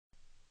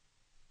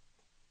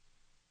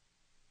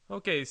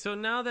Okay, so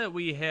now that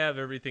we have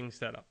everything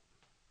set up,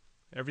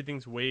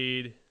 everything's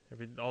weighed,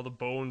 all the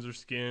bones are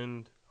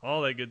skinned,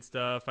 all that good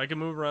stuff. I can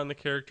move around the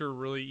character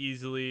really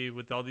easily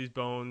with all these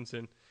bones,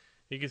 and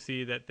you can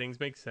see that things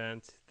make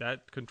sense.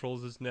 That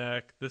controls his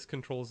neck, this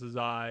controls his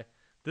eye.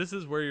 This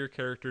is where your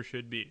character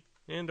should be.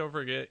 And don't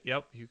forget,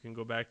 yep, you can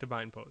go back to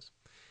bind pose.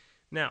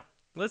 Now,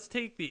 let's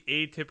take the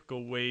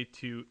atypical way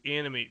to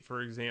animate,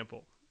 for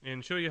example,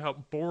 and show you how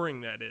boring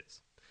that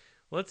is.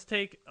 Let's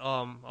take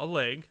a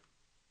leg,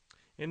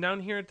 and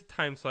down here at the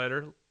time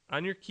slider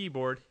on your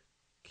keyboard,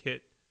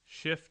 hit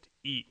Shift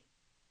E.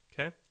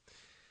 Okay?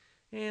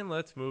 And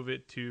let's move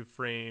it to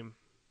frame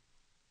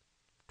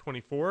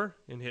 24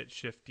 and hit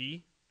Shift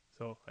E.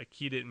 So I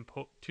keyed it in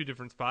two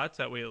different spots,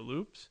 that way it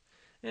loops.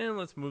 And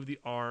let's move the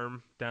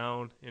arm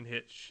down and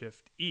hit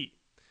Shift E.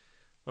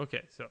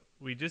 Okay, so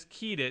we just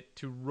keyed it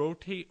to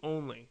rotate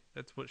only.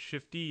 That's what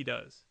Shift E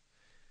does.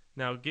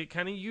 Now get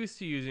kind of used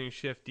to using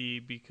Shift E,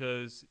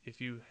 because if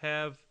you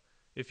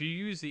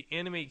use the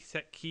animate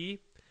set key,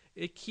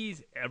 it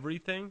keys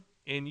everything,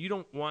 and you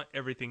don't want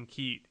everything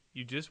keyed.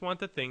 You just want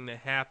the thing that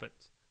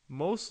happens.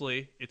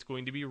 Mostly it's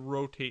going to be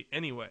rotate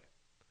anyway,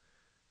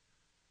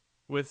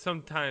 with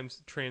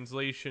sometimes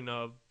translation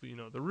of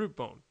the root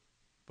bone,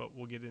 but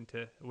we'll get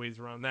into ways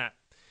around that.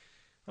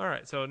 All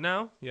right, so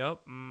now, yep,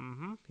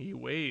 he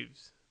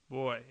waves.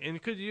 Boy,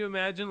 and could you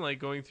imagine like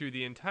going through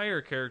the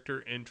entire character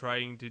and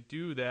trying to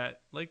do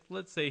that? Like,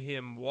 let's say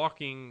him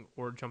walking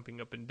or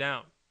jumping up and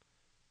down.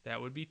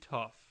 That would be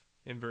tough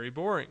and very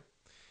boring.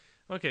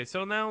 Okay,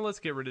 so now let's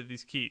get rid of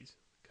these keys.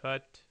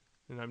 Cut,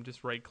 and I'm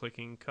just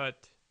right-clicking,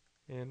 cut,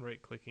 and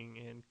right-clicking,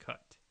 and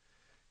cut.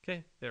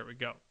 Okay, there we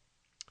go.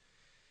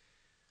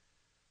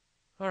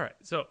 All right,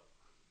 so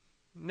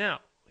now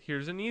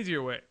here's an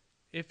easier way.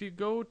 If you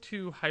go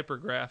to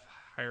hypergraph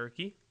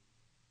hierarchy,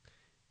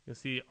 you'll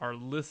see our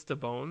list of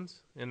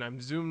bones, and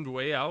I'm zoomed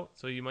way out,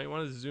 so you might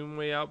want to zoom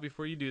way out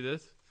before you do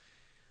this.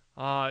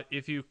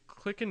 If you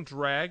click and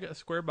drag a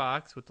square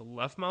box with the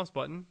left mouse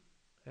button,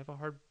 I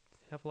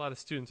have a lot of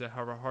students that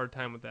have a hard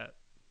time with that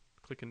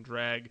click and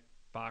drag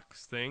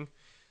box thing.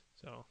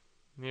 So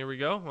here we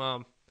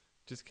go.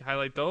 Just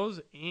highlight those,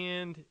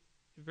 and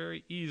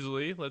very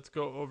easily, let's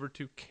go over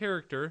to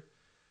character,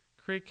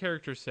 create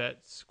character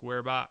set,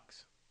 square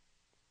box.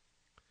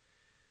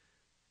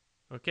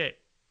 Okay,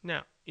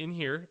 now in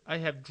here I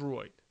have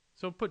droid,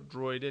 so put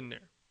droid in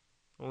there.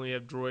 Only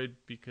have droid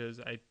because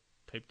I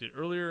typed it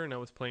earlier and I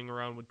was playing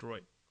around with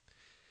droid.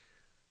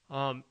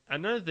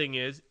 Another thing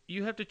is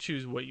you have to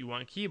choose what you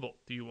want keyable.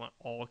 Do you want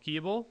all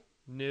keyable?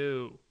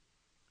 No.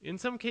 In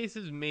some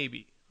cases,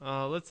 maybe.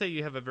 Let's say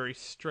you have a very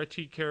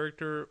stretchy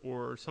character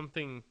or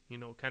something,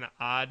 kind of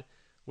odd,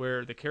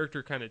 where the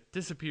character kind of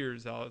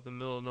disappears out of the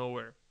middle of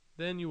nowhere.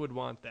 Then you would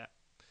want that.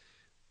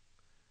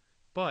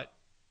 But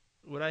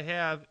what I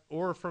have,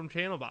 or from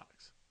channel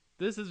box,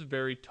 this is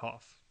very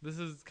tough. This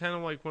is kind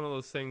of like one of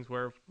those things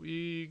where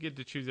we get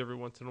to choose every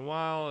once in a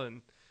while,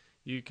 and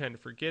you kind of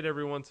forget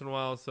every once in a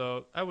while.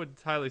 So I would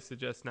highly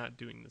suggest not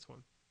doing this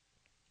one.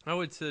 I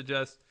would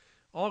suggest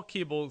all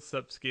keyable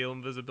except scale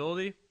and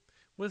visibility,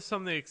 with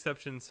some of the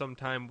exceptions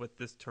sometime with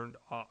this turned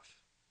off.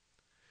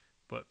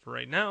 But for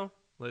right now,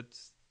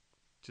 let's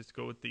just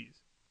go with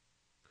these.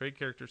 Create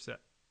character set.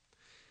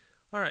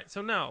 Alright,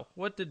 so now,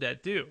 what did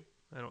that do?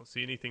 I don't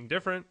see anything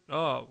different.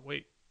 Oh,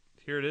 wait.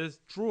 Here it is,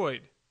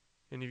 droid.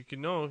 And if you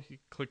can know, you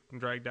click and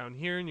drag down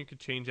here, and you could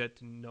change that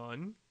to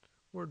none,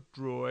 or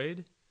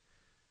droid.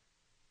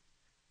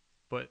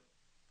 But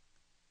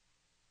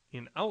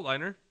in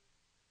Outliner,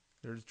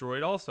 there's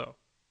droid also.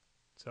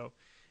 So,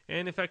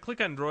 and if I click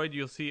on droid,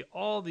 you'll see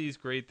all these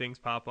great things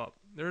pop up.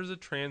 There's a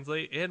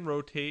translate and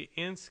rotate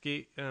and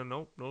scale.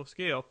 No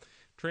scale.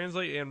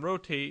 Translate and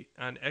rotate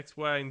on X,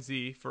 Y, and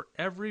Z for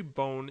every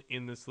bone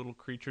in this little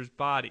creature's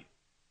body.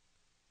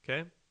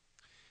 Okay?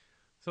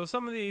 So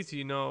some of these,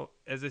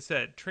 as I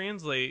said,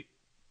 translate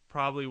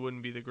probably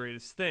wouldn't be the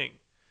greatest thing.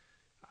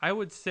 I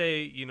would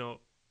say,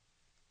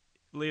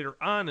 later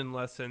on in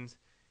lessons,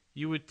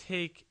 you would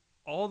take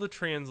all the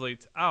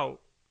translates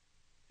out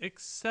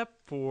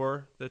except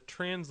for the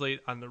translate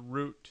on the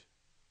root.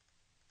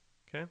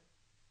 Okay?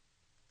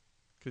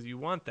 Because you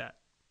want that.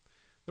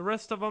 The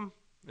rest of them,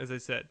 as I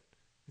said,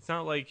 it's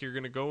not like you're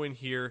going to go in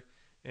here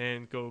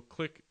and go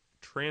click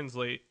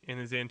translate and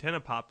his antenna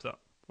pops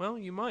up. Well,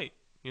 you might.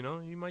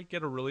 You might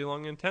get a really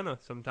long antenna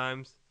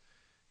sometimes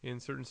in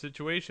certain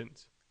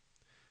situations.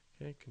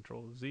 Okay,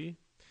 Control Z.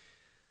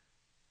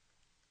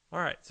 All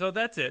right, so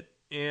that's it.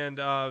 And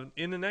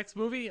in the next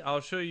movie, I'll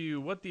show you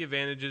what the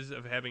advantages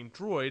of having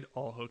droid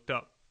all hooked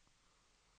up.